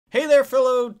Hey there,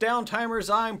 fellow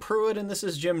downtimers, I'm Pruitt and this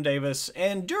is Jim Davis,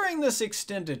 and during this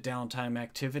extended downtime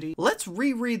activity, let's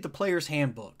reread the player's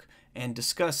handbook and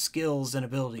discuss skills and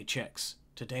ability checks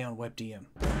today on WebDM.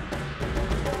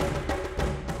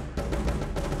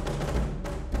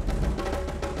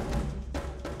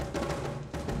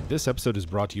 This episode is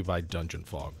brought to you by Dungeon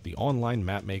Fog, the online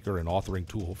map maker and authoring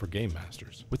tool for game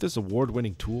masters. With this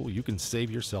award-winning tool, you can save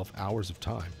yourself hours of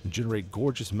time and generate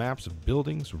gorgeous maps of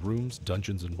buildings, rooms,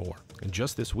 dungeons, and more. And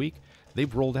just this week,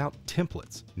 they've rolled out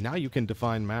templates. Now you can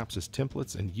define maps as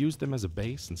templates and use them as a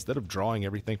base instead of drawing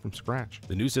everything from scratch.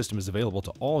 The new system is available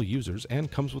to all users and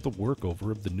comes with a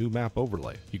workover of the new map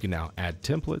overlay. You can now add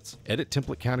templates, edit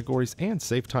template categories, and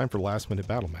save time for last-minute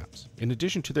battle maps. In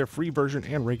addition to their free version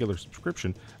and regular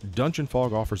subscription, Dungeon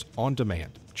Fog offers on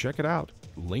demand. Check it out.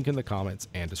 Link in the comments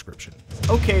and description.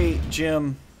 Okay,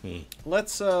 Jim,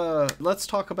 let's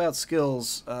talk about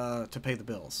skills to pay the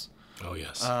bills. Oh,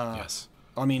 yes, yes.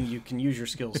 I mean, you can use your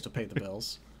skills to pay the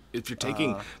bills. If you're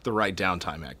taking the right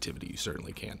downtime activity, you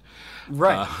certainly can.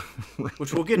 Right,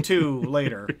 which we'll get to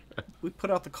later. We put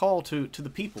out the call to the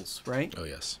peoples, right? Oh,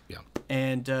 yes, yeah.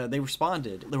 And they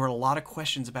responded. There were a lot of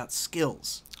questions about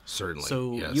skills. Certainly,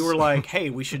 So yes. you were like, hey,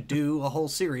 we should do a whole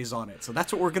series on it. So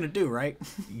that's what we're going to do, right?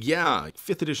 Yeah,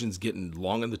 5th edition's getting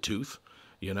long in the tooth.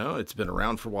 You know, it's been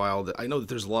around for a while. I know that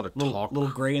there's a lot of talk. Little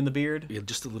gray in the beard? Yeah,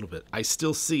 just a little bit. I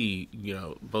still see, you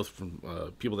know, both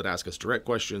from people that ask us direct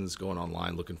questions, going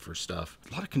online looking for stuff,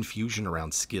 a lot of confusion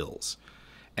around skills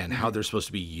and how they're supposed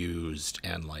to be used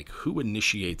and, like, who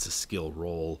initiates a skill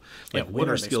roll. Like, Yeah, what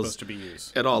are they skills supposed to be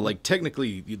used? at all? Like,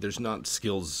 technically, there's not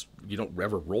skills. You don't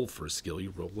ever roll for a skill.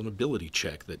 You roll an ability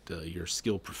check that your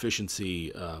skill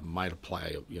proficiency might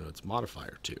apply, you know, its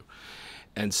modifier to.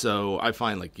 And so I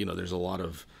find, like, you know, there's a lot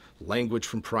of language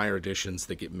from prior editions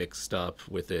that get mixed up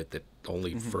with it that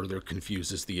only further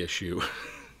confuses the issue.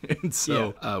 And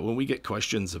so when we get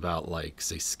questions about, like,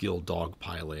 say, skill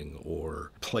dogpiling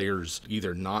or players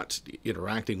either not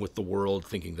interacting with the world,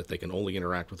 thinking that they can only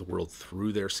interact with the world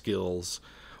through their skills,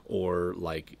 or,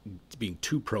 like, being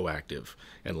too proactive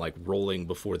and, like, rolling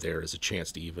before there is a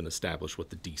chance to even establish what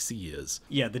the DC is.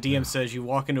 Yeah, the DM says you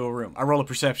walk into a room. I roll a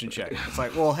perception check. It's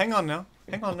like, well, hang on now.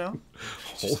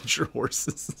 Hold your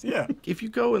horses. Yeah. If you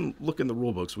go and look in the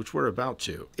rule books, which we're about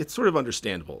to, it's sort of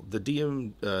understandable. The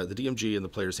DMG and the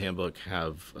Player's Handbook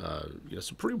have you know,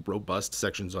 some pretty robust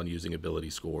sections on using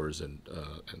ability scores and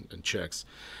checks,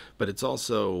 but it's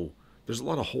also, there's a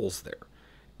lot of holes there.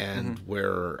 And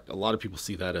where a lot of people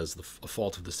see that as a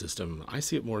fault of the system, I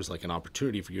see it more as like an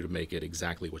opportunity for you to make it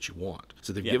exactly what you want.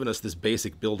 So they've given us this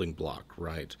basic building block,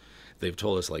 right? They've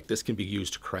told us, like, this can be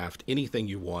used to craft anything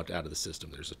you want out of the system.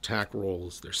 There's attack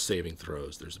rolls, there's saving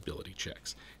throws, there's ability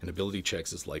checks. And ability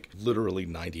checks is, like, literally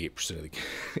 98% of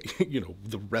the, you know,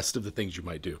 the rest of the things you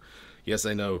might do. Yes,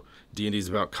 I know D&D is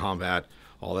about combat,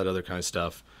 all that other kind of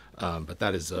stuff. But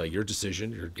that is your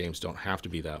decision. Your games don't have to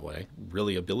be that way.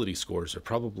 Really, ability scores are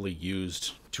probably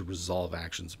used to resolve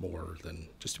actions more than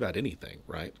just about anything,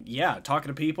 right? Yeah, talking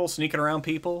to people, sneaking around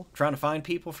people, trying to find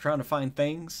people, trying to find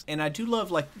things. And I do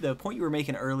love, like, the point you were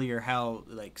making earlier, how,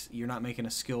 like, you're not making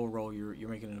a skill roll, you're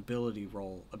making an ability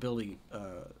roll,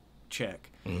 check,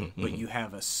 but you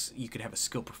could have a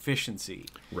skill proficiency.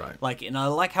 Right. Like, and I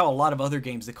like how a lot of other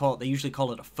games they usually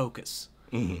call it a focus.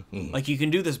 Like, you can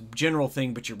do this general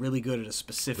thing, but you're really good at a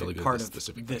specific part of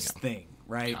this thing,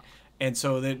 right? Yeah. And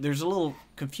so there's a little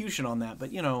confusion on that.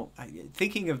 But, you know,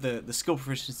 thinking of the skill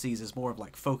proficiencies as more of,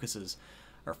 like, focuses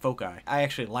or foci, I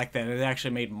actually like that. It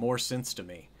actually made more sense to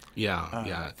me.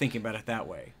 Yeah. Thinking about it that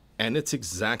way. And it's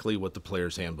exactly what the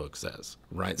Player's Handbook says,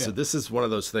 right? Yeah. So this is one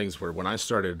of those things where when I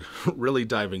started really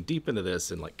diving deep into this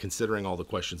and, like, considering all the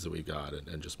questions that we got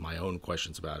and just my own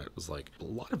questions about it, was like, a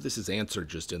lot of this is answered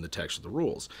just in the text of the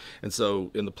rules. And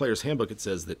so in the Player's Handbook, it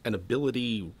says that an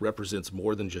ability represents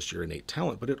more than just your innate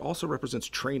talent, but it also represents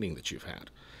training that you've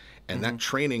had. And that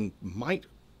training might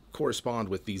correspond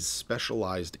with these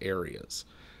specialized areas,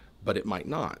 but it might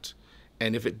not.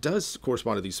 And if it does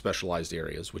correspond to these specialized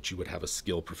areas, which you would have a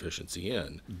skill proficiency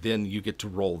in, then you get to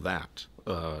roll that.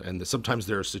 And sometimes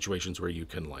there are situations where you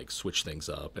can, like, switch things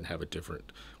up and have a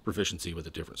different proficiency with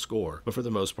a different score. But for the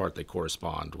most part, they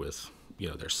correspond with, you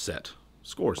know, their set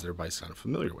scores that everybody's kind of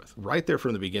familiar with. Right there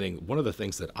from the beginning, one of the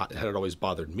things that had always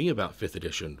bothered me about 5th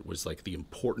edition was, like, the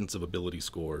importance of ability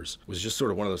scores was just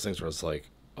sort of one of those things where I was like,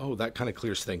 oh, that kind of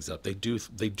clears things up. They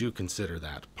do consider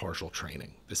that partial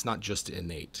training. It's not just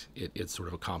innate. It's sort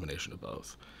of a combination of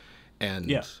both. And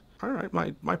all right,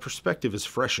 my perspective is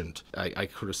freshened. I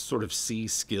could sort of see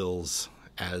skills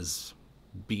as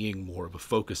being more of a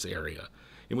focus area,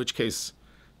 in which case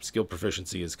skill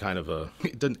proficiency is kind of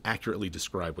it doesn't accurately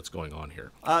describe what's going on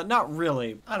here. Not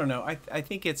really. I don't know. I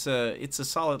think it's a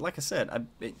solid, like I said,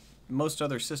 most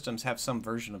other systems have some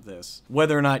version of this.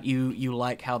 Whether or not you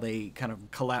like how they kind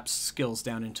of collapse skills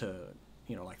down into,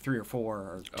 like 3 or 4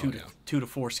 or 2 to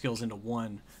 4 skills into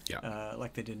one,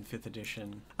 like they did in 5th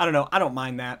edition. I don't know. I don't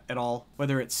mind that at all.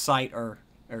 Whether it's sight or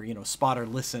spot or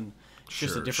listen, it's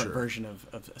just a different version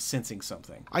of sensing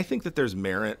something. I think that there's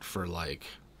merit for like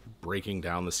breaking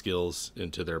down the skills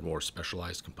into their more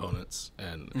specialized components,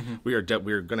 and we're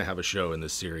going to have a show in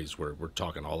this series where we're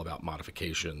talking all about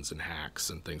modifications and hacks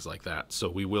and things like that, so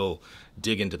we will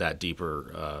dig into that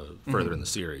deeper further in the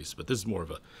series, but this is more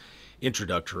of a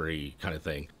introductory kind of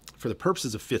thing for the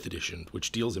purposes of 5th edition,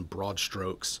 which deals in broad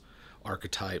strokes,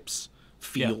 archetypes,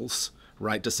 feels.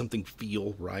 Right? Does something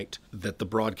feel right? That the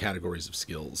broad categories of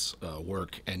skills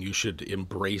work, and you should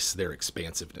embrace their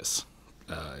expansiveness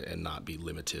and not be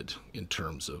limited in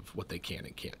terms of what they can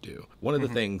and can't do. One of the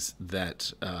things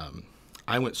that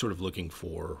I went sort of looking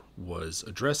for was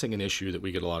addressing an issue that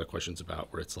we get a lot of questions about,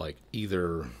 where it's like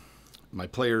either my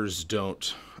players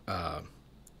don't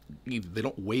they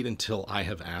don't wait until I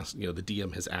have asked, the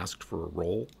DM has asked for a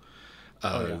roll.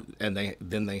 And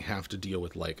they have to deal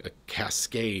with like a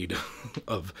cascade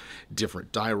of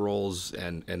different die rolls,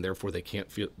 and therefore they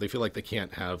feel like they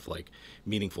can't have like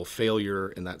meaningful failure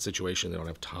in that situation. They don't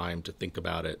have time to think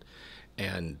about it.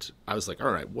 And I was like,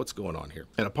 all right, what's going on here?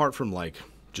 And apart from like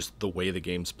just the way the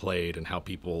game's played and how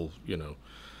people,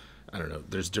 I don't know,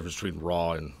 there's a difference between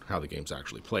raw and how the game's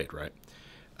actually played, right?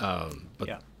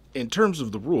 But in terms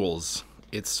of the rules,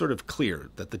 it's sort of clear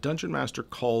that the Dungeon Master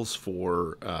calls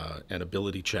for an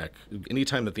ability check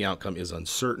anytime that the outcome is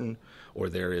uncertain or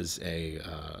there is a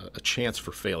chance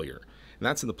for failure. And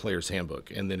that's in the Player's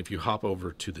Handbook. And then if you hop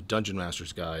over to the Dungeon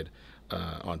Master's Guide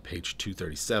on page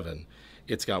 237,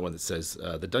 it's got one that says,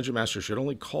 the Dungeon Master should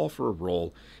only call for a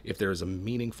roll if there is a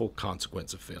meaningful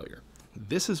consequence of failure.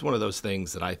 This is one of those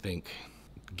things that I think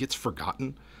gets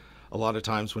forgotten a lot of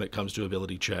times when it comes to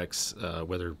ability checks,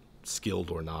 whether skilled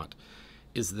or not.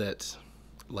 Is that,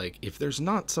 like, if there's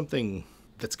not something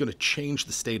that's going to change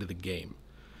the state of the game,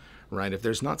 right? If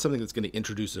there's not something that's going to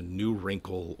introduce a new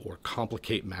wrinkle or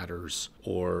complicate matters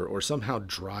or somehow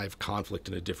drive conflict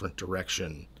in a different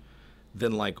direction,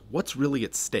 then, like, what's really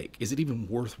at stake? Is it even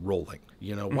worth rolling?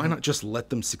 Why not just let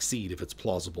them succeed if it's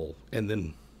plausible and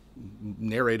then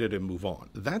narrate it and move on?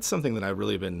 That's something that I've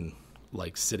really been,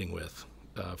 like, sitting with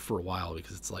for a while,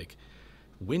 because it's like,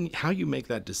 how you make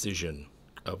that decision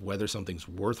of whether something's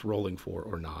worth rolling for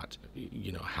or not,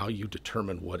 how you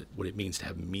determine what it means to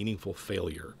have meaningful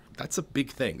failure. That's a big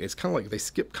thing. It's kind of like they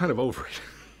skip kind of over it.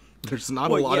 There's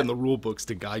not a lot in the rule books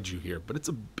to guide you here, but it's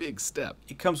a big step.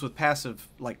 It comes with passive,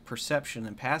 like, perception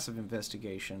and passive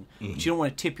investigation, but you don't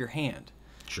want to tip your hand.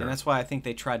 Sure. And that's why I think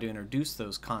they tried to introduce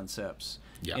those concepts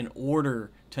in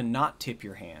order to not tip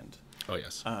your hand. Oh,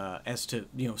 yes. As to,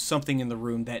 something in the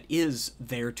room that is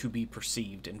there to be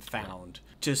perceived and found. Yeah.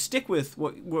 To stick with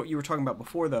what you were talking about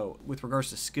before, though, with regards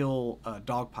to skill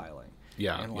dogpiling.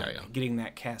 Getting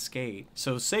that cascade.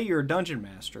 So say you're a dungeon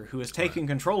master who has taken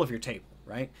control of your table,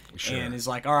 right? Sure. And is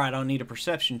like, all right, I'll need a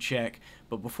perception check.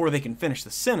 But before they can finish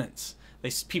the sentence,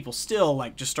 people still,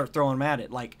 like, just start throwing them at it.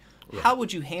 Like, how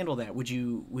would you handle that? Would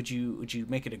you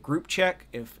make it a group check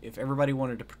if everybody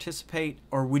wanted to participate,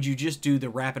 or would you just do the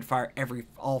rapid fire?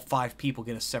 All 5 people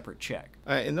get a separate check.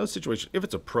 In those situations, if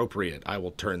it's appropriate, I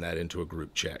will turn that into a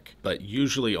group check, but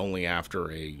usually only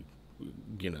after a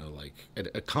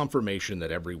confirmation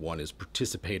that everyone is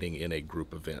participating in a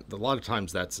group event. A lot of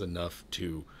times that's enough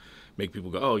to make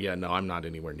people go, oh yeah, no, I'm not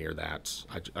anywhere near that.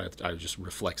 I just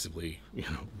reflexively,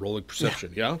 rolling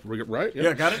perception. Yeah, right?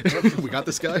 Yeah, got it. We got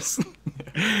this, guys.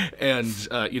 And,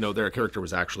 their character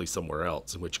was actually somewhere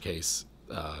else, in which case,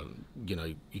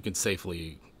 you can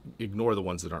safely ignore the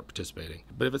ones that aren't participating.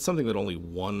 But if it's something that only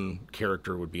one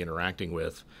character would be interacting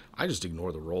with, I just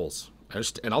ignore the rolls.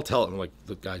 And I'll tell them, like,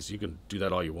 look, guys, you can do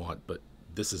that all you want, but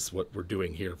this is what we're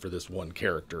doing here for this one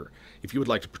character. If you would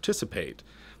like to participate,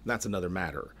 that's another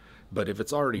matter. But if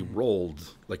it's already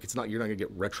rolled, like, you're not going to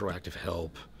get retroactive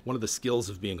help. One of the skills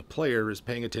of being a player is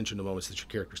paying attention to moments that your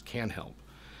characters can help.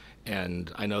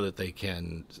 And I know that they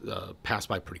can pass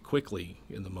by pretty quickly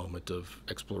in the moment of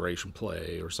exploration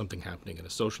play or something happening in a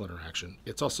social interaction.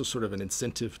 It's also sort of an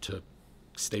incentive to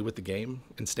stay with the game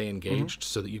and stay engaged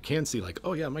so that you can see, like,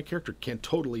 oh yeah, my character can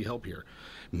totally help here.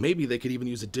 Maybe they could even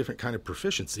use a different kind of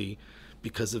proficiency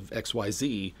because of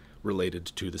XYZ related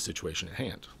to the situation at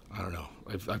hand. I don't know.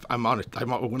 I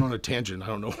went on a tangent. I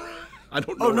don't know. I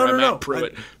don't know where I'm at,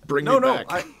 Pruitt. Bring me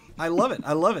back. I love it.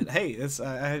 I love it. Hey,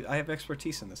 I have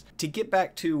expertise in this. To get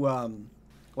back to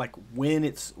like when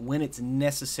it's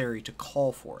necessary to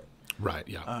call for it. Right.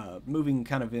 Yeah. Moving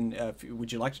kind of in,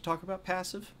 would you like to talk about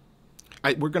passive?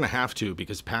 We're going to have to,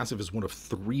 because passive is one of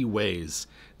 3 ways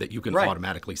that you can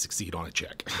automatically succeed on a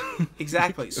check.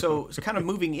 Exactly. So it's kind of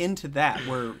moving into that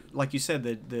where, like you said,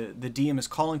 the DM is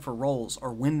calling for rolls,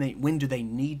 or when do they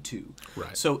need to.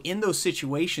 Right. So in those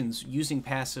situations, using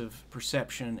passive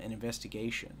perception and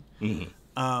investigation,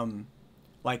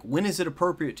 like when is it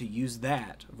appropriate to use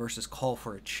that versus call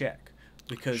for a check?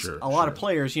 Because a lot of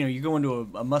players, you go into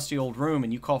a musty old room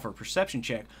and you call for a perception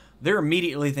check, they're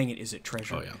immediately thinking, is it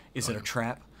treasure? Oh, yeah. Is it a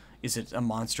trap? Is it a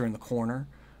monster in the corner?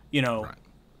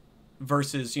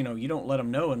 Versus, you don't let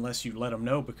them know unless you let them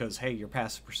know because, hey, your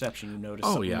passive perception, you notice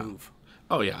something move.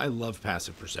 Oh, yeah. I love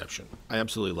passive perception. I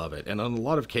absolutely love it. And in a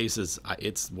lot of cases,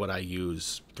 it's what I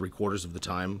use 3/4 of the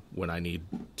time when I need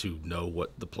to know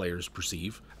what the players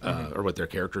perceive or what their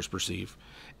characters perceive.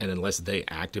 And unless they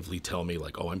actively tell me,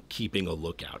 like, oh, I'm keeping a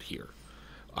lookout here,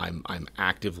 I'm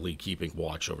actively keeping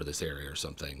watch over this area or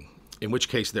something, in which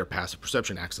case their passive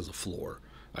perception acts as a floor.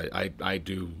 I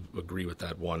do agree with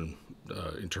that one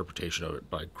interpretation of it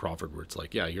by Crawford, where it's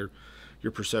like, yeah, your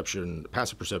perception,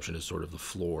 passive perception is sort of the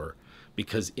floor,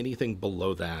 because anything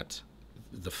below that,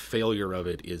 the failure of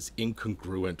it is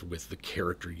incongruent with the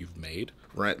character you've made,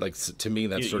 right? Like, to me,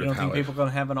 that's sort of how... You don't think people are going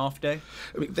to have an off day?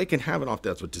 I mean, they can have an off day.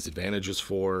 That's what disadvantage is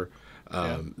for.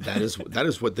 That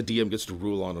is what the DM gets to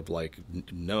rule on, of like,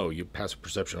 no, you passive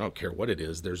perception, I don't care what it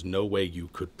is, there's no way you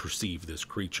could perceive this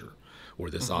creature or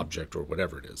this object or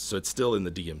whatever it is. So it's still in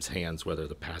the DM's hands whether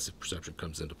the passive perception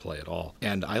comes into play at all.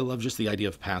 And I love just the idea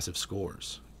of passive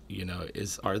scores.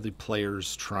 Are the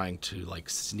players trying to like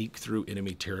sneak through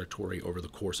enemy territory over the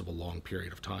course of a long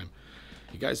period of time?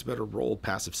 You guys better roll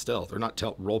passive stealth, or not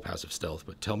roll passive stealth,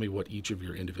 but tell me what each of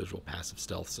your individual passive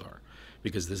stealths are,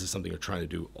 because this is something you're trying to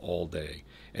do all day.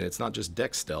 And it's not just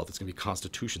dex stealth, it's going to be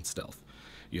constitution stealth.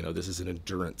 This is an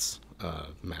endurance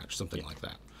match, something like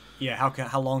that. Yeah,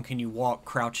 how long can you walk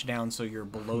crouched down so you're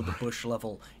below the bush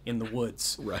level in the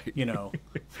woods? Right.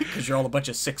 Because you're all a bunch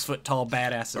of 6-foot-tall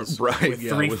badasses with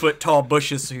 3-foot-tall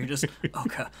bushes, so you're just,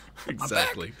 okay.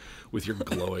 Exactly. With your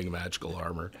glowing magical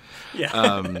armor.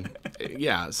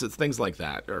 Yeah. So things like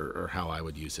that are how I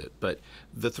would use it. But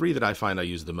the 3 that I find I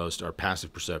use the most are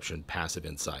passive perception, passive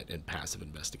insight, and passive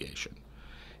investigation.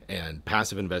 And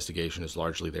passive investigation is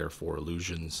largely there for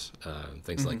illusions,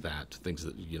 things like that, things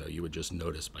that you would just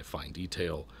notice by fine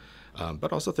detail,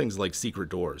 but also things like secret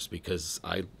doors, because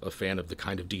I'm a fan of the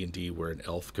kind of D&D where an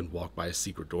elf can walk by a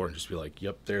secret door and just be like,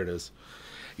 yep, there it is.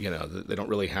 They don't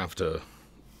really have to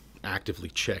actively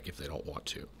check if they don't want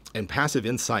to. And passive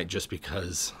insight, just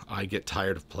because I get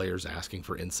tired of players asking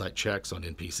for insight checks on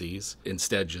NPCs.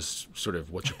 Instead, just sort of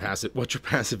what's your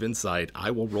passive insight?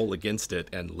 I will roll against it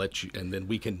and then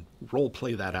we can role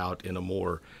play that out in a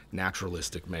more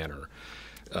naturalistic manner.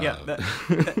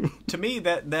 To me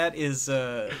that is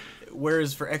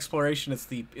whereas for exploration it's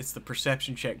the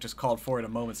perception check just called for at a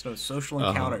moment's notice. Social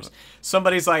encounters.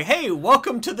 Somebody's like, "Hey,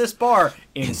 welcome to this bar."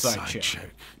 Insight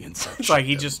check. It's like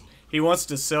he wants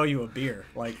to sell you a beer,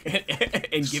 like,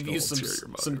 and give you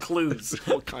some clues.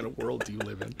 What kind of world do you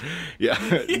live in? Yeah.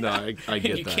 No, I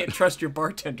get that. You can't trust your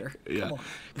bartender. Yeah,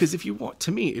 because if you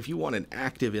want an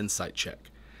active insight check,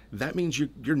 that means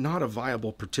you're not a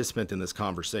viable participant in this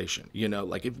conversation.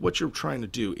 Like, if what you're trying to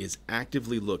do is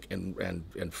actively look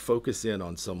and focus in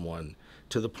on someone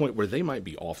to the point where they might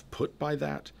be off-put by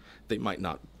that, they might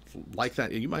not like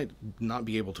that, and you might not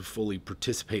be able to fully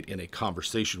participate in a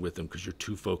conversation with them because you're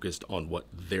too focused on what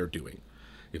they're doing,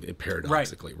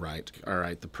 paradoxically, right? All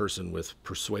right, the person with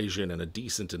persuasion and a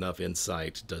decent enough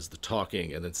insight does the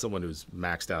talking, and then someone who's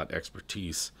maxed out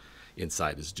expertise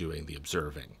insight is doing the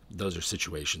observing. Those are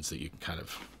situations that you can kind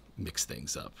of mix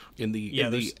things up in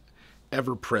the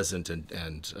ever-present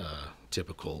and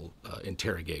typical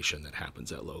interrogation that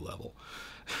happens at low level.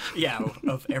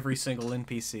 Of every single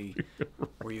NPC,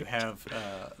 where you have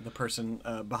the person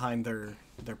behind their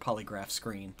polygraph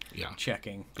screen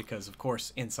checking, because of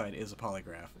course insight is a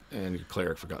polygraph. And your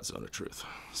cleric forgot zone of truth.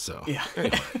 So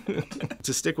anyway,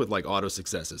 to stick with like auto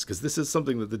successes, because this is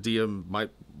something that the DM might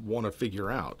want to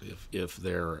figure out if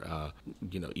their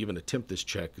even attempt this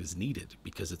check is needed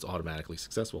because it's automatically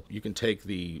successful. You can take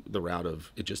the route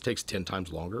of it just takes 10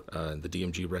 times longer. The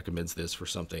DMG recommends this for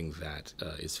something that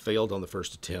is failed on the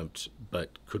first attempt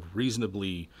but could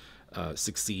reasonably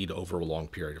succeed over a long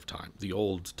period of time. The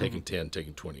old taking 10,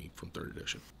 taking 20 from 3rd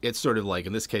edition. It's sort of like,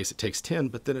 in this case, it takes 10,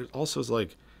 but then it also is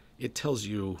like, it tells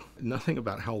you nothing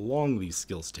about how long these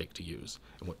skills take to use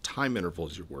and what time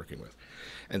intervals you're working with.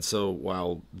 And so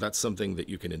while that's something that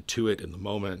you can intuit in the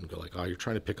moment and go like, oh, you're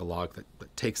trying to pick a lock,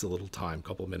 that takes a little time, a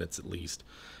couple of minutes at least,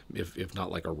 if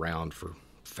not like a round for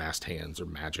fast hands or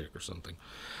magic or something.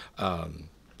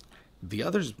 The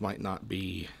others might not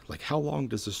be, like, how long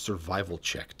does a survival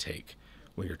check take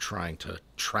when you're trying to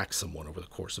track someone over the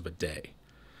course of a day?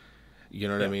 You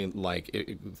know what I mean? Like,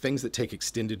 things that take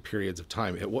extended periods of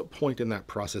time, at what point in that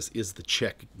process is the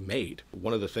check made?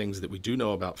 One of the things that we do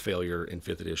know about failure in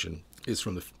 5th edition is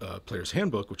from the player's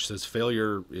handbook, which says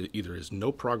failure either is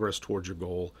no progress towards your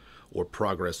goal or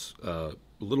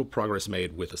little progress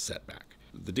made with a setback.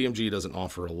 The DMG doesn't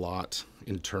offer a lot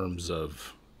in terms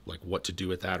of like what to do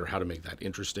with that or how to make that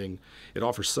interesting. It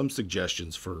offers some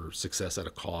suggestions for success at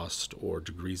a cost or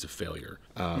degrees of failure.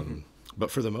 But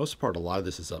for the most part, a lot of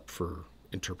this is up for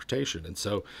interpretation. And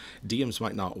so DMs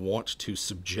might not want to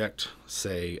subject,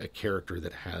 say, a character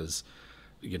that has,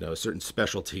 you know, a certain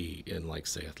specialty in, like,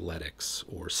 say, athletics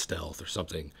or stealth or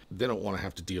something. They don't want to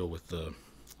have to deal with the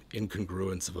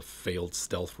incongruence of a failed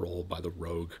stealth roll by the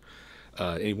rogue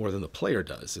any more than the player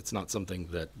does. It's not something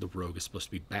that the rogue is supposed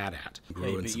to be bad at.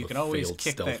 But you can always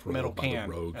kick that metal can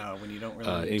when you don't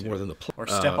really need any more than the or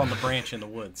step on the branch in the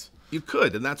woods. You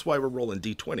could, and that's why we're rolling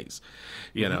D20s.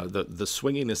 You know, the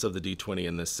swinginess of the D20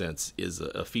 in this sense is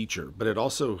a feature, but it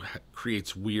also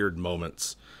creates weird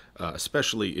moments,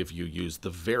 especially if you use the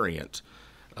variant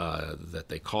that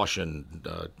they caution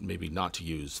maybe not to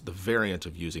use, the variant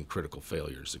of using critical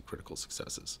failures and critical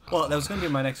successes. Well, that was going to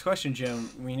be my next question, Jim.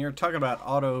 I mean, you're talking about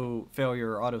auto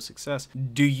failure or auto success.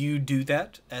 Do you do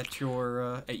that at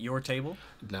your table?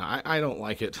 No, I don't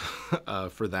like it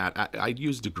for that. I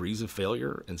use degrees of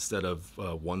failure instead of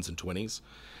 1s and 20s,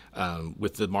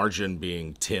 with the margin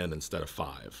being 10 instead of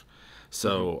 5.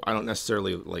 So I don't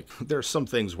necessarily, like, there are some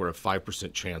things where a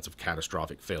 5% chance of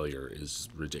catastrophic failure is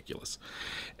ridiculous.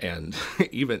 And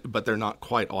but they're not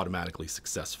quite automatically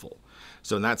successful.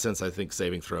 So in that sense, I think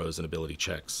saving throws and ability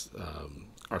checks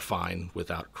are fine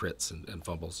without crits and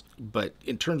fumbles. But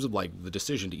in terms of, like, the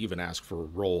decision to even ask for a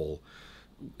roll,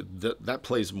 that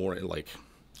plays more in, like,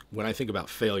 when I think about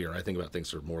failure, I think about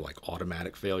things that are more like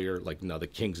automatic failure. Like, no, the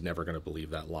king's never going to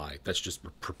believe that lie. That's just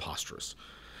preposterous.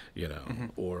 You know,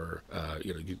 or,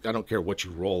 you know, I don't care what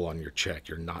you roll on your check.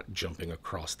 You're not jumping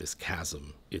across this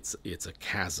chasm. It's a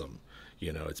chasm.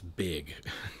 You know, it's big.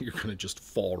 You're going to just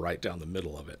fall right down the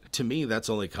middle of it. To me, that's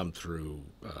only come through,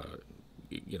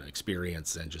 you know,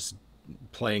 experience and just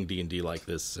playing D&D like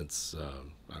this since,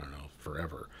 I don't know,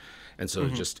 forever. And so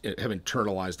just have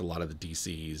internalized a lot of the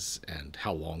DCs and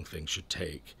how long things should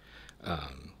take.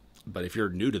 But if you're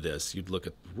new to this, you'd look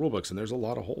at the rule books and there's a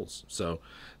lot of holes. So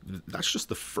that's just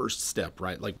the first step,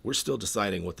 right? Like, we're still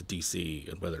deciding what the DC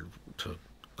and whether to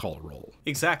call a roll.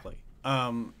 Exactly.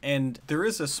 And there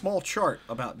is a small chart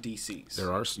about DCs.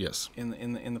 There are, yes.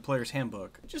 In the player's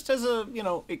handbook. Just as a, you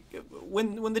know,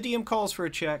 when the DM calls for a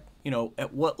check, you know,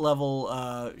 at what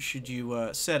level should you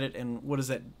set it, and what is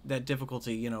that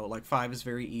difficulty? You know, like 5 is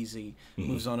very easy,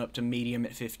 moves on up to medium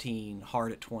at 15,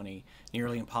 hard at 20,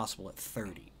 nearly impossible at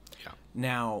 30. Yeah.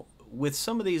 Now, with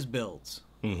some of these builds,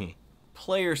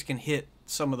 players can hit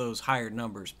some of those higher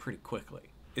numbers pretty quickly.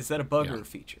 Is that a bug or a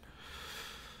feature?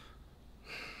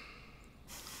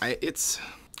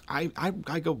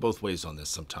 I go both ways on this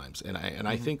sometimes, and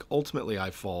I think ultimately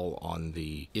I fall on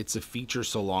it's a feature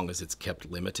so long as it's kept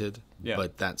limited. Yeah.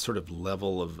 But that sort of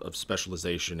level of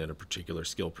specialization in a particular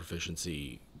skill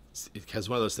proficiency, it has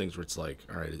one of those things where it's like,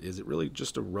 all right, is it really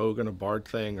just a rogue and a bard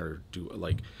thing, or do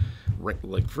like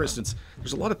for instance,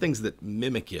 there's a lot of things that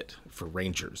mimic it for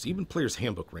rangers, even players'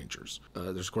 handbook rangers.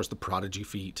 There's of course the prodigy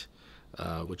feat,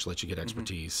 which lets you get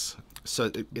expertise.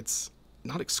 So it's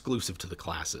not exclusive to the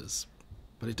classes,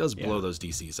 but it does blow those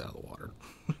DCs out of the water.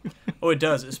 Oh, it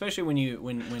does, especially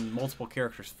when multiple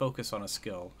characters focus on a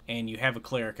skill, and you have a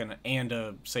cleric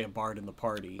and say a bard in the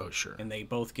party. Oh, sure. And they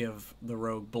both give the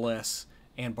rogue bless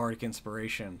and bardic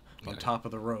inspiration on top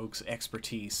of the rogue's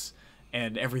expertise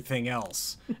and everything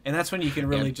else. And that's when you can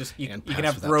really you can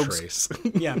have rogues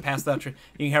pass that trace.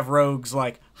 You can have rogues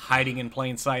like hiding in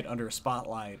plain sight under a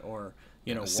spotlight, or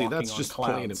walking that's on just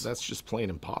clouds. That's just plain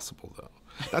impossible, though.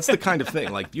 That's the kind of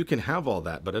thing. Like, you can have all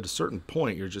that, but at a certain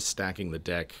point, you're just stacking the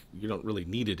deck. You don't really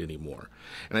need it anymore.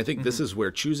 And I think this is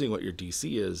where choosing what your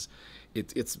DC is,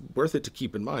 it's worth it to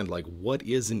keep in mind, like, what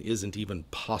is and isn't even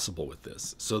possible with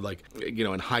this. So, like,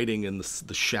 and hiding in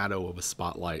the shadow of a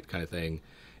spotlight kind of thing,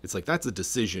 it's like, that's a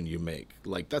decision you make.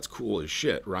 Like, that's cool as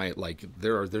shit, right? Like,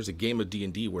 there's a game of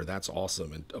D&D where that's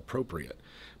awesome and appropriate,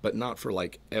 but not for,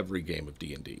 like, every game of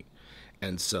D&D.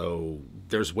 And so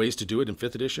there's ways to do it in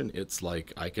 5th edition. It's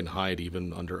like I can hide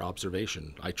even under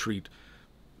observation. I treat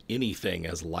anything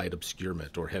as light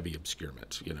obscurement or heavy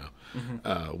obscurement,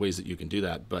 ways that you can do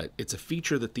that. But it's a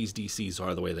feature that these DCs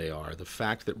are the way they are. The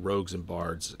fact that rogues and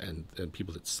bards and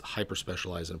people that hyper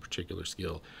specialize in a particular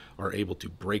skill are able to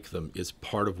break them is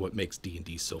part of what makes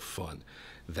D&D so fun.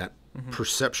 That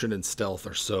perception and stealth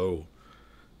are so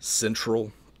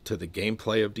central to the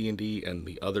gameplay of D&D, and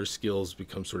the other skills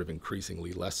become sort of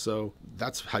increasingly less so.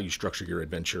 That's how you structure your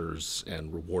adventures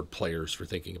and reward players for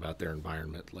thinking about their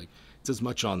environment. Like, it's as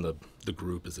much on the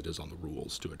group as it is on the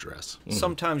rules to address.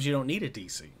 Sometimes you don't need a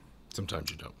DC.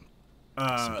 Sometimes you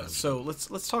don't. So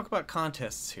let's talk about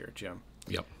contests here, Jim.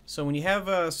 Yep. So when you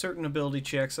have certain ability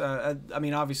checks, I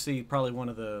mean, obviously, probably one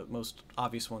of the most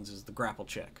obvious ones is the grapple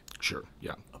check. Sure,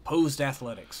 yeah. Opposed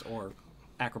athletics or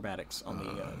acrobatics on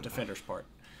the defender's part.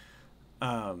 You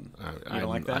don't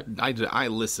like that? I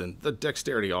listen. The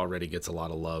dexterity already gets a lot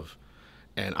of love,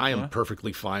 and I am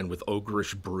perfectly fine with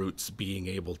ogreish brutes being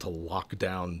able to lock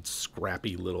down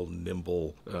scrappy little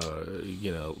nimble,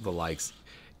 the likes.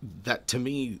 That, to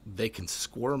me, they can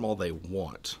squirm all they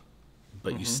want,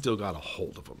 but you still got a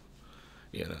hold of them.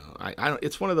 I don't.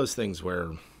 It's one of those things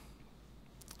where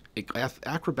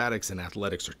acrobatics and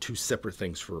athletics are two separate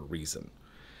things for a reason.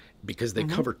 Because they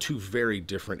cover two very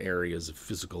different areas of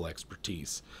physical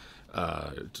expertise,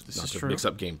 not to mix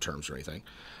up game terms or anything.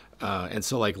 And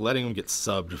so, like, letting them get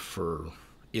subbed for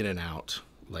in and out,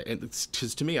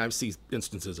 because to me, I've seen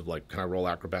instances of, like, can I roll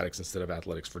acrobatics instead of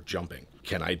athletics for jumping?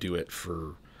 Can I do it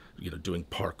for, doing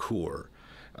parkour?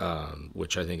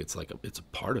 Which I think it's a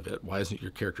part of it. Why isn't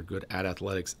your character good at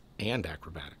athletics and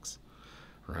acrobatics?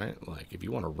 Right? Like, if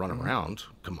you want to run around,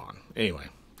 come on. Anyway,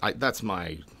 that's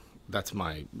my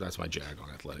jag on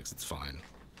athletics. It's fine.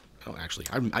 Oh, actually,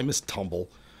 I miss tumble.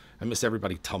 I miss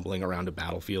everybody tumbling around a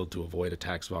battlefield to avoid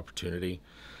attacks of opportunity.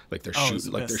 Like they're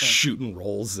shooting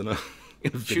rolls in a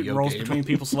video shooting rolls game. Between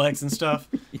people's legs and stuff.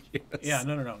 Yes. Yeah,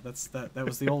 no. That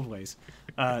was the old ways.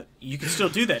 You can still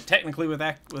do that technically with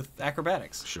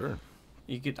acrobatics. Sure.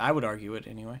 I would argue it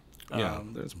anyway. Yeah,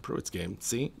 there's Pruitt's game.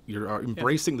 See, you're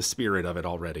embracing the spirit of it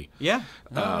already. Yeah,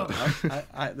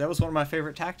 that was one of my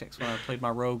favorite tactics when I played my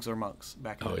rogues or monks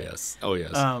back in the day. Oh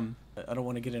yes. I don't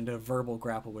want to get into a verbal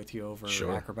grapple with you over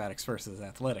acrobatics versus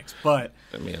athletics, but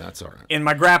I mean that's all right. In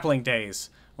my grappling days,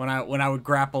 when I would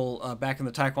grapple back in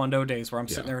the Taekwondo days, where I'm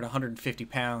sitting there at 150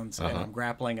 pounds and I'm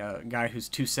grappling a guy who's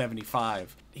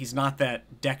 275, he's not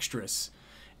that dexterous.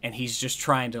 And he's just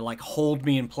trying to, like, hold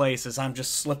me in place as I'm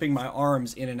just slipping my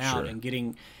arms in and out and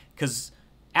getting... Because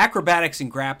acrobatics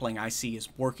and grappling, I see, is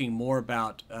working more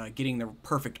about getting the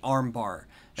perfect arm bar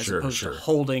as opposed to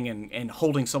holding and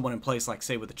holding someone in place, like,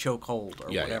 say, with a chokehold or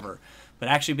whatever. Yeah. But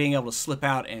actually being able to slip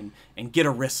out and get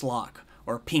a wrist lock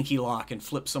or a pinky lock and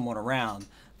flip someone around.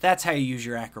 That's how you use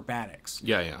your acrobatics.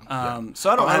 So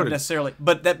I don't have necessarily...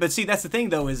 But see, that's the thing,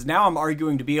 though, is now I'm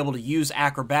arguing to be able to use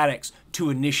acrobatics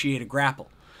to initiate a grapple.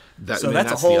 That's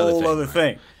a whole other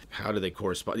thing. How do they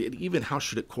correspond? Even how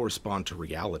should it correspond to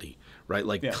reality, right?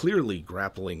 Like, clearly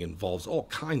grappling involves all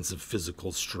kinds of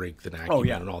physical strength and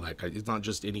acumen and all that. It's not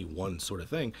just any one sort of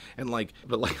thing. And, I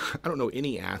don't know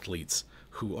any athletes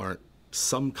who aren't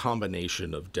some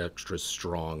combination of dexterous,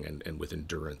 strong, and with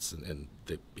endurance,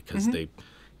 because the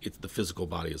physical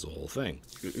body is a whole thing.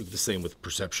 The same with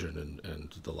perception and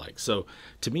the like. So,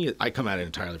 to me, I come at it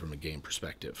entirely from a game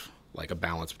perspective. Like a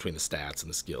balance between the stats and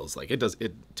the skills. Like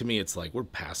to me, it's like we're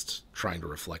past trying to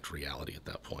reflect reality at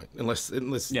that point. Unless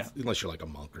you're like a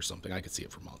monk or something. I could see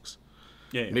it for monks.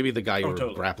 Yeah. Maybe the guy you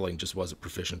were grappling just wasn't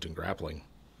proficient in grappling.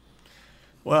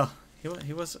 Well,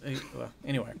 he was.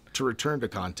 Anyway. To return to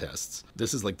contests,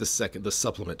 this is like the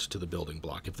supplement to the building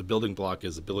block. If the building block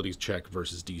is abilities check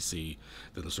versus DC,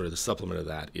 then the supplement of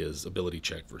that is ability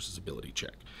check versus ability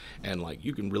check. And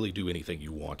you can really do anything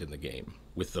you want in the game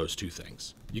with those two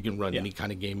things. You can run any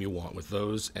kind of game you want with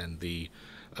those and the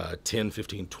 10,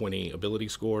 15, 20 ability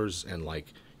scores, and you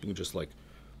can just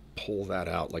pull that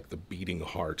out like the beating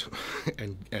heart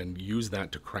and use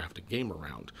that to craft a game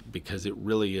around, because it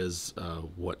really is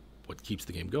what keeps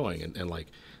the game going. And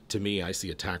to me, I see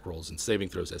attack rolls and saving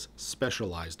throws as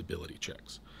specialized ability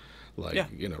checks.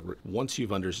 Once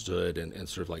you've understood and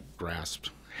sort of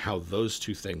grasped how those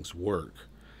two things work,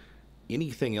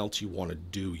 anything else you want to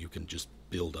do, you can just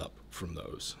build up from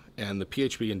those. And the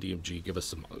PHP and DMG give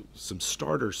us some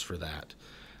starters for that.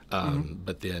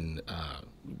 But then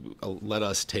let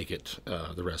us take it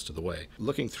the rest of the way.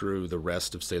 Looking through the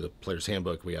rest of, say, the Player's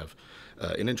Handbook, we have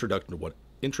an introduction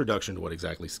to what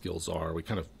exactly skills are. We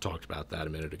kind of talked about that a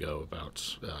minute ago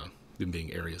about them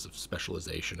being areas of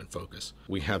specialization and focus.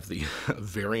 We have the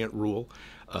variant rule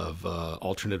of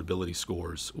alternate ability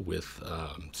scores with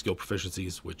skill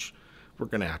proficiencies, which we're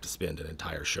going to have to spend an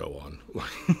entire show on.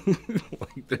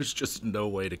 Like, there's just no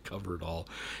way to cover it all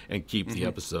and keep the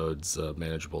episodes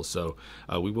manageable. So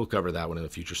we will cover that one in a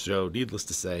future show. Needless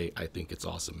to say, I think it's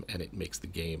awesome, and it makes the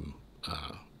game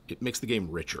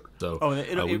richer. So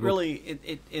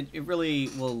it really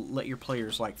will let your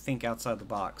players like think outside the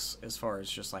box as far as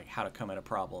just like how to come at a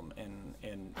problem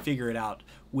and figure it out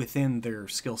within their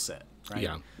skill set. Right?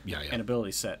 Yeah. And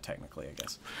ability set, technically, I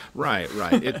guess. Right.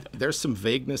 There's some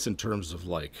vagueness in terms of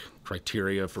like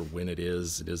criteria for when it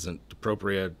isn't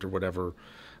appropriate or whatever.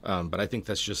 But I think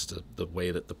that's just the way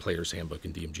that the player's handbook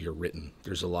and DMG are written.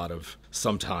 There's a lot of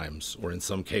sometimes, or in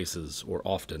some cases, or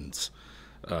oftens,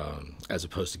 as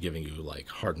opposed to giving you like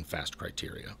hard and fast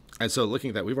criteria. And so looking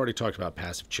at that, we've already talked about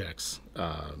passive checks,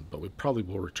 but we probably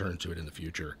will return to it in the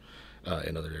future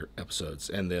in other episodes.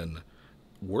 And then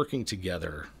working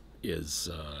together is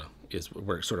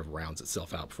where it sort of rounds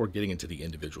itself out before getting into the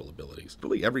individual abilities.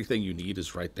 Really everything you need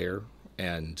is right there.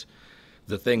 And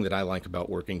the thing that I like about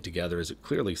working together is it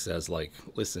clearly says, like,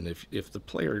 listen, if the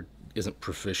player isn't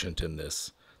proficient in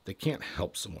this, they can't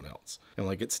help someone else. And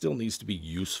like, it still needs to be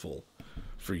useful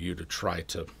for you to try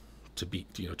to be,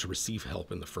 to receive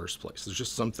help in the first place. There's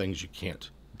just some things you can't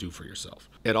do for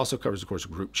yourself. It also covers, of course,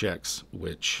 group checks,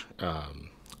 which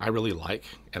I really like,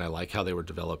 and I like how they were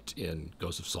developed in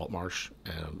Ghost of Saltmarsh,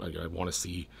 and I want to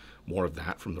see more of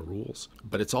that from the rules.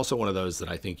 But it's also one of those that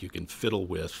I think you can fiddle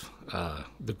with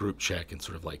the group check and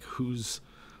sort of like whose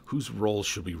role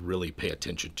should we really pay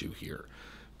attention to here?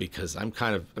 Because I'm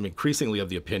increasingly of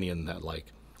the opinion that like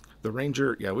the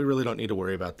ranger, we really don't need to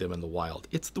worry about them in the wild.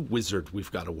 It's the wizard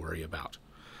we've got to worry about.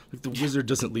 Like, the wizard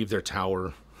doesn't leave their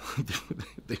tower.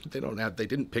 They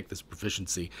didn't pick this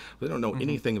proficiency. They don't know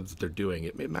anything that they're doing.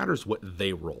 It matters what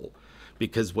they roll,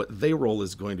 because what they roll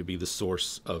is going to be the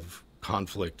source of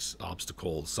conflict,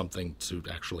 obstacles, something to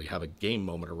actually have a game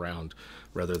moment around,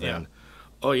 rather than,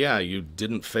 you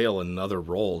didn't fail another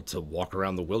roll to walk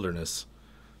around the wilderness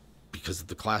because of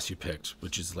the class you picked,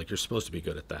 which is like, you're supposed to be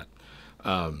good at that.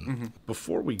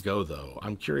 Before we go, though,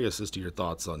 I'm curious as to your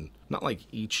thoughts on not like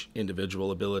each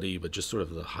individual ability, but just sort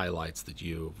of the highlights that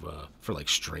you've for like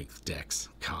strength, dex,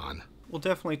 con. We'll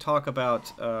definitely talk about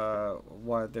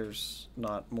why there's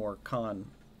not more con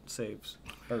saves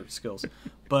or skills,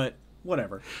 but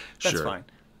whatever, that's fine.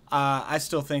 I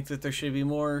still think that there should be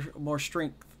more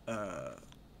strength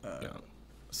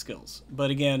skills, but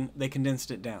again, they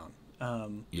condensed it down.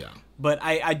 But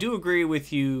I do agree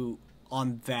with you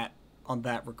on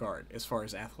that regard as far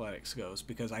as athletics goes,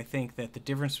 because I think that the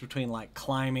difference between like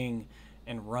climbing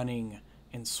and running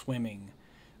and swimming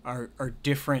are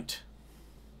different.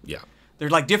 They're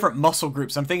like different muscle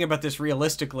groups. I'm thinking about this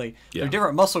realistically. They're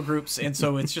different muscle groups, and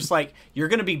so it's just like you're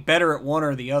going to be better at one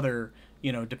or the other,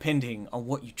 depending on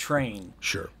what you train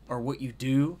or what you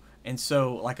do. And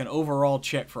so like an overall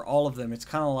check for all of them, it's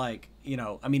kind of like,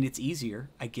 it's easier.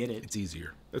 I get it. It's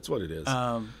easier. That's what it is.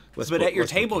 But at your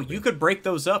table, you could break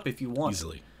those up if you want.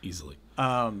 Easily.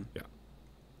 I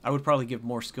would probably give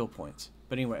more skill points.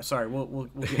 But anyway, sorry, we'll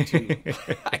get to you.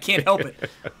 I can't help it.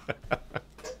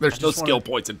 There's no skill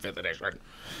points in 5th edition.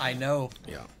 I know.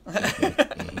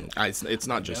 It's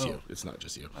not just you. It's not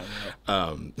just you.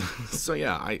 I know. So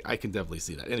I can definitely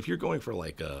see that. And if you're going for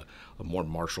like a more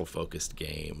martial focused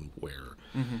game where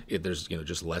there's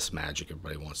just less magic,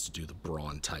 everybody wants to do the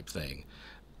brawn type thing,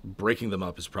 breaking them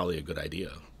up is probably a good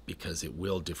idea, because it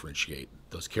will differentiate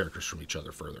those characters from each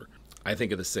other further. I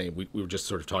think of the same, we were just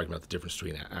sort of talking about the difference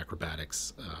between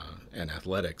acrobatics and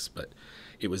athletics, but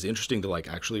it was interesting to like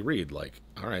actually read, like,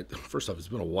 all right, first off, it's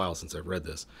been a while since I've read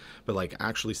this, but like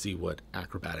actually see what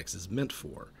acrobatics is meant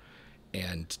for.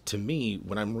 And to me,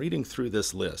 when I'm reading through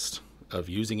this list of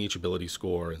using each ability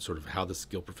score and sort of how the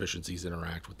skill proficiencies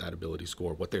interact with that ability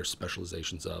score, what they're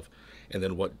specializations of, and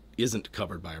then what isn't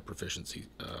covered by a proficiency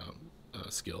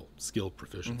skill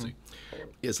proficiency,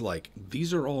 is like,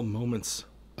 these are all moments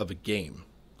of a game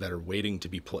that are waiting to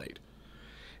be played.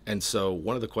 And so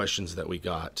one of the questions that we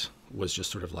got was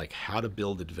just sort of like how to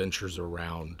build adventures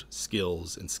around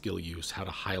skills and skill use, how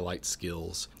to highlight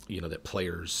skills, that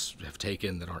players have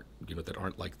taken that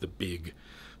aren't like the big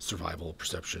survival,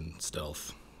 perception,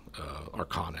 stealth,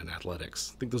 arcana, and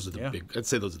athletics. I think those are I'd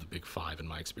say those are the big 5 in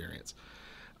my experience.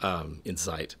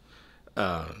 Insight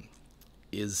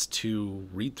is to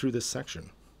read through this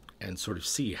section and sort of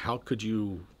see how could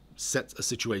you set a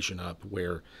situation up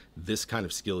where this kind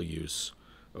of skill use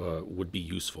would be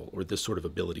useful, or this sort of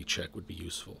ability check would be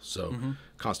useful. So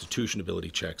Constitution ability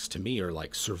checks to me are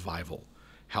like survival.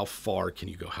 how far can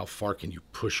you go? How far can you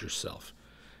push yourself?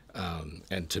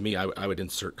 And to me, I would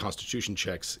insert constitution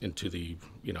checks into the,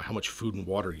 how much food and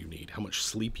water you need, how much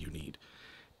sleep you need.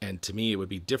 And to me, it would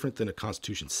be different than a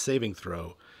constitution saving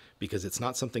throw, because it's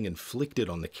not something inflicted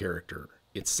on the character.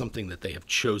 It's something that they have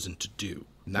chosen to do.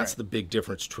 And that's the big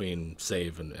difference between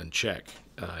save and check,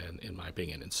 in my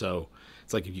opinion. And so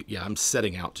it's like, I'm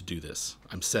setting out to do this.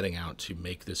 I'm setting out to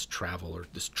make this travel or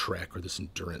this trek or this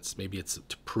endurance. Maybe it's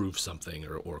to prove something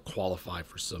or qualify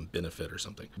for some benefit or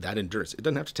something. That endurance, it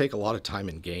doesn't have to take a lot of time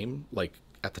in game, like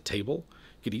at the table.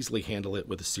 You could easily handle it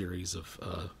with a series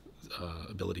of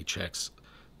ability checks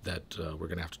that we're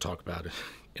going to have to talk about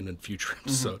in a future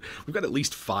episode. We've got at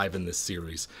least 5 in this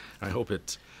series. I hope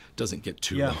it doesn't get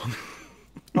too long.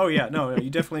 Oh yeah, no, you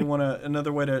definitely want to.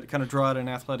 Another way to kind of draw out an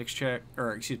athletics check,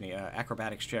 or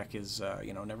acrobatics check is,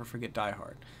 never forget Die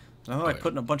Hard.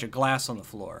 Putting a bunch of glass on the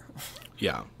floor.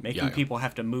 Yeah. Making people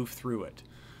have to move through it.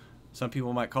 Some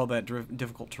people might call that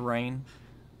difficult terrain.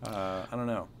 I don't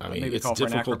know. I mean, maybe call for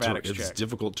an acrobatics check. It's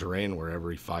difficult terrain where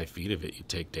every 5 feet of it you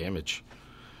take damage.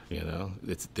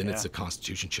 It's a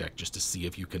constitution check just to see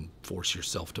if you can force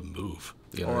yourself to move.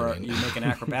 You make an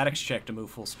acrobatics check to move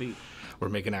full speed. Or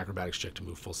make an acrobatics check to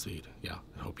move full speed. Yeah.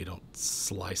 I hope you don't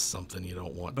slice something you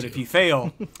don't want to. But if you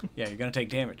fail, you're going to take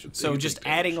damage. So just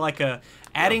adding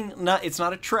it's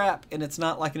not a trap and it's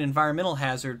not like an environmental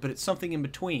hazard, but it's something in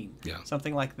between. Yeah.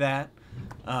 Something like that.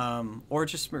 Or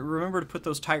just remember to put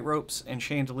those tight ropes and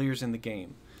chandeliers in the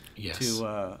game. Yes.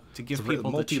 To give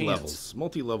people the chance.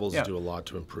 Multi-levels do a lot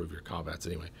to improve your combats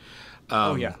anyway.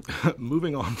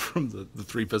 Moving on from the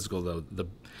 3 physical, though,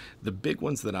 the big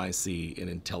ones that I see in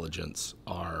intelligence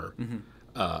are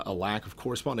a lack of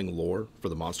corresponding lore for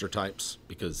the monster types,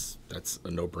 because that's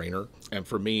a no-brainer. And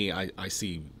for me, I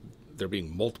see there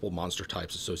being multiple monster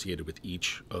types associated with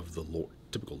each of the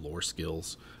typical lore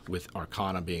skills, with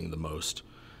Arcana being the most.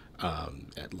 I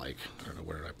don't know,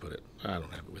 where did I put it? I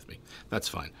don't have it with me. That's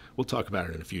fine. We'll talk about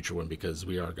it in a future one, because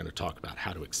we are going to talk about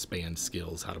how to expand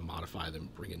skills, how to modify them,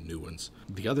 bring in new ones.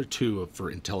 The other 2 for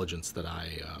intelligence that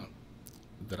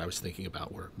I was thinking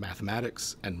about were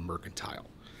mathematics and mercantile.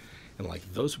 And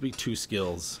those would be 2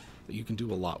 skills that you can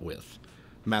do a lot with.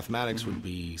 Mathematics would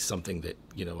be something that,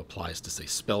 applies to, say,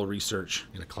 spell research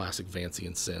in a classic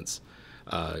Vancian sense.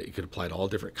 It could apply to all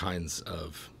different kinds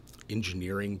of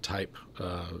engineering type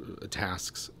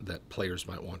tasks that players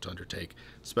might want to undertake,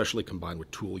 especially combined with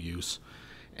tool use.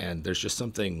 And there's just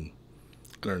something,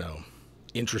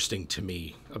 interesting to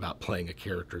me about playing a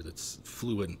character that's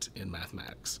fluent in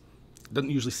mathematics. Doesn't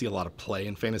usually see a lot of play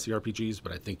in fantasy RPGs,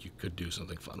 but I think you could do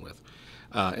something fun with.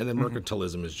 And then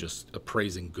mercantilism is just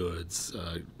appraising goods,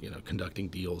 conducting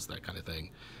deals, that kind of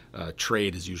thing.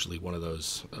 Trade is usually one of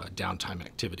those downtime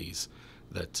activities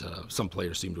that some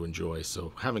players seem to enjoy.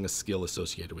 So having a skill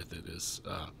associated with it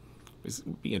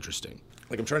would be interesting.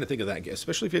 I'm trying to think of that,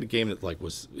 especially if you had a game that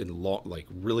was in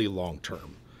really long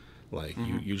term.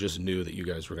 You just knew that you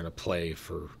guys were going to play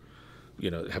for,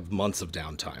 have months of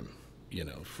downtime,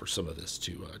 for some of this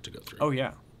to go through. Oh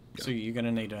yeah. So you're going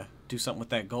to need to do something with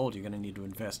that gold. You're going to need to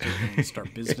invest in it,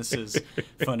 start businesses,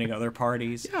 funding other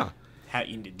parties. Yeah.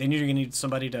 Then you're going to need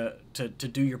somebody to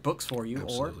do your books for you.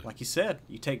 Absolutely. Or, like you said,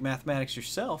 you take mathematics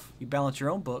yourself, you balance your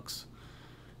own books,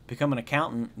 become an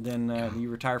accountant, then you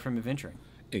retire from adventuring.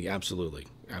 Yeah, absolutely.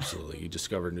 You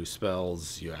discover new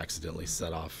spells, you accidentally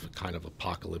set off a kind of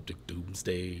apocalyptic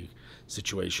doomsday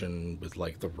situation with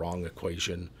the wrong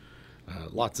equation.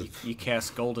 Lots of... You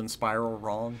cast Golden Spiral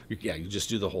wrong. You just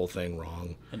do the whole thing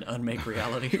wrong. And unmake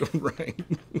reality. Right.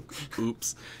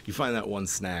 Oops. You find that one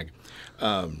snag.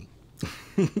 But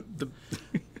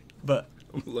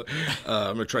I'm going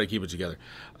to try to keep it together.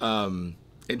 In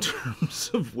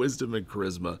terms of wisdom and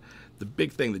charisma, the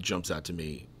big thing that jumps out to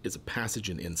me is a passage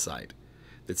in Insight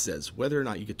that says whether or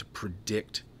not you get to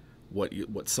predict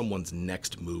what someone's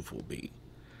next move will be.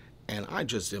 And I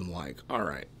just am all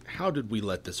right, how did we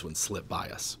let this one slip by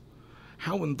us?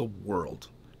 How in the world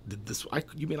did this...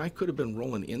 You mean I could have been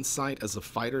rolling Insight as a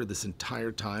fighter this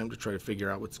entire time to try to figure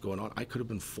out what's going on? I could have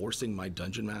been forcing my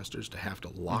dungeon masters to have to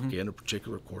lock in a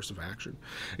particular course of action,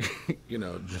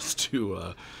 just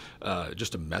to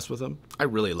mess with them. I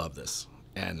really love this,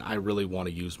 and I really want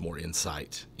to use more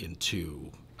insight into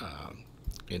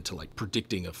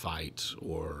predicting a fight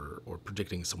or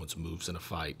predicting someone's moves in a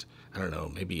fight. I don't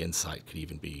know, maybe insight could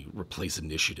even be replace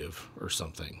initiative or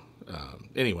something.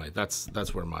 Anyway,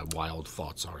 that's where my wild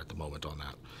thoughts are at the moment on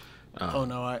that.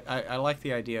 I like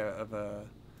the idea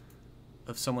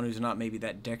of someone who's not maybe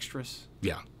that dexterous.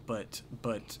 Yeah. But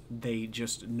they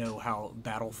just know how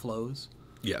battle flows.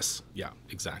 Yes, yeah,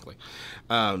 exactly.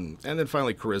 And then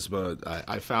finally, charisma.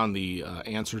 I found the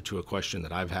answer to a question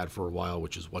that I've had for a while,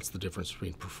 which is what's the difference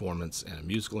between performance and a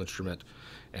musical instrument?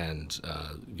 And,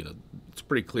 it's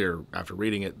pretty clear after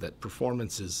reading it that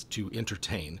performance is to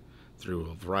entertain through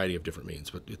a variety of different means,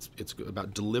 but it's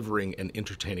about delivering an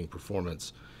entertaining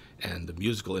performance. And the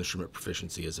musical instrument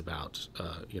proficiency is about,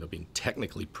 being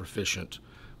technically proficient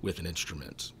with an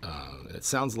instrument. And it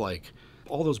sounds like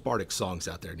all those bardic songs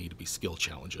out there need to be skill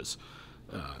challenges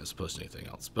as opposed to anything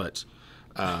else. But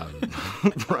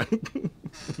right,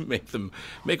 make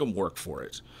them work for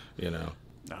it. No,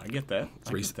 I get that.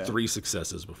 Three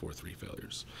successes before 3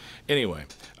 failures. Anyway,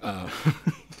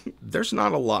 there's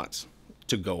not a lot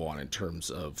to go on in terms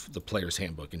of the player's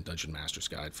handbook and Dungeon Master's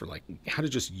Guide for like how to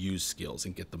just use skills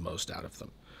and get the most out of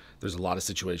them. There's a lot of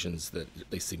situations that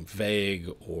they seem vague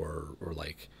or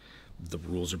like the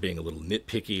rules are being a little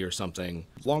nitpicky or something.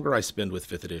 The longer I spend with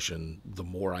 5th edition, the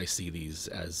more I see these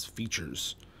as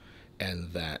features,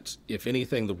 and that if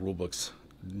anything the rulebooks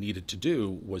needed to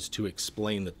do was to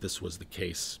explain that this was the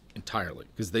case entirely,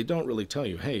 because they don't really tell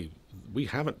you, hey, we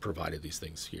haven't provided these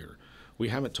things here. We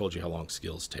haven't told you how long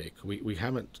skills take. We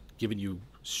haven't given you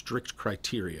strict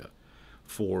criteria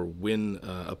for when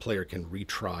a player can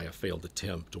retry a failed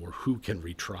attempt or who can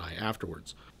retry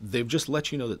afterwards. They've just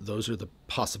let you know that those are the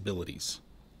possibilities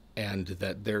and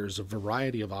that there's a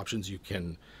variety of options you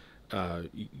can,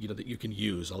 that you can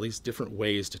use, all these different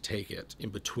ways to take it in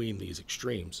between these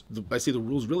extremes. I see the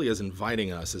rules really as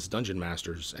inviting us as dungeon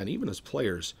masters and even as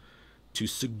players to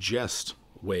suggest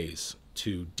ways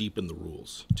to deepen the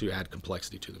rules, to add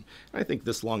complexity to them. And I think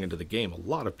this long into the game, a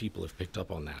lot of people have picked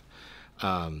up on that.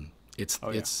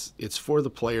 It's for the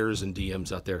players and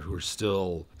DMs out there who are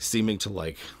still seeming to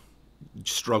like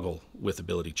struggle with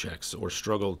ability checks or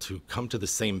struggle to come to the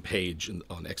same page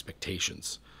on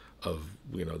expectations of,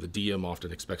 the DM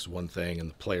often expects one thing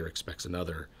and the player expects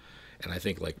another. And I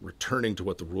think like returning to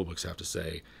what the rulebooks have to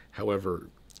say, however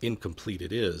incomplete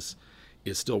it is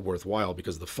still worthwhile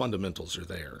because the fundamentals are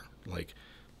there. Like,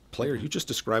 player, you just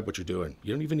describe what you're doing.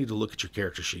 You don't even need to look at your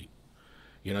character sheet.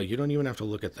 You don't even have to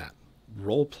look at that.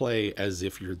 Role play as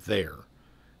if you're there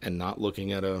and not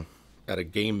looking at a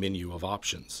game menu of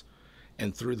options.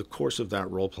 And through the course of that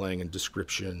role playing and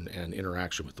description and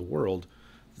interaction with the world,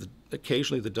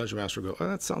 occasionally the dungeon master will go, oh,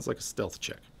 that sounds like a stealth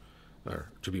check, or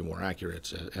to be more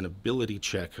accurate, an ability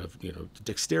check of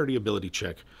dexterity ability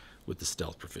check with the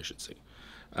stealth proficiency.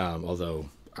 Although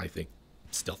I think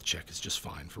stealth check is just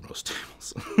fine for most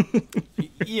tables.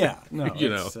 Yeah, no,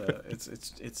 it's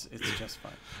just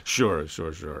fine. Sure.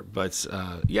 But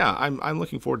I'm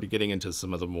looking forward to getting into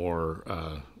some of the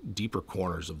more deeper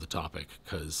corners of the topic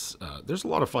because there's a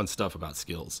lot of fun stuff about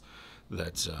skills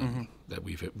that that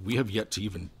we have yet to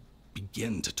even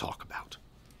begin to talk about.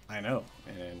 I know,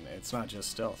 and it's not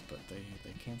just stealth, but they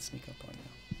can sneak up on you.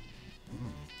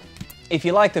 If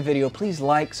you like the video, please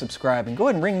like, subscribe, and go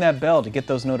ahead and ring that bell to get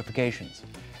those notifications.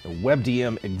 The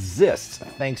WebDM exists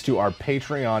thanks to our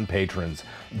Patreon patrons,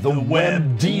 the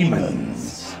Web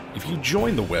Demons. If you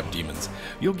join the Web Demons,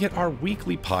 you'll get our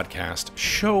weekly podcast,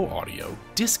 show audio,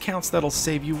 discounts that'll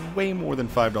save you way more than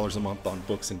 $5 a month on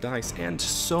books and dice, and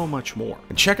so much more.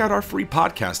 And check out our free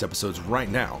podcast episodes right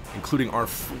now, including our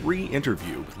free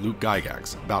interview with Luke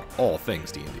Gygax about all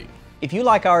things D&D. If you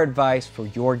like our advice for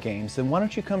your games, then why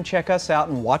don't you come check us out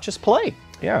and watch us play?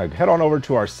 Yeah, head on over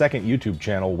to our second YouTube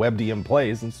channel, WebDM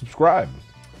Plays, and subscribe.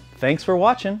 Thanks for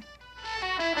watching.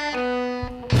 I'm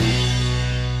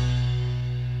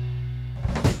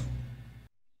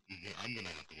gonna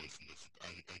have to listen to this. I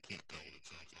can't tell what it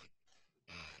sounds like.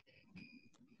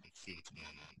 Let's see what's going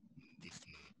on. Just a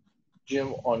minute.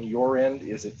 Jim, on your end,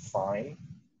 is it fine?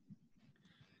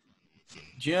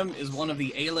 Jim is one of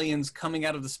the aliens coming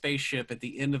out of the spaceship at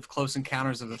the end of Close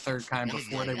Encounters of the Third Kind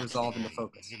before they resolve into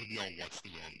focus. One of y'all watched the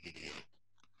wrong video.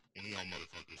 One of y'all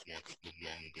motherfuckers watched the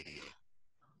wrong video.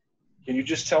 Can you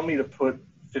just tell me to put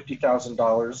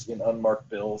 $50,000 in unmarked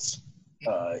bills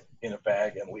in a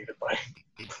bag and leave it by?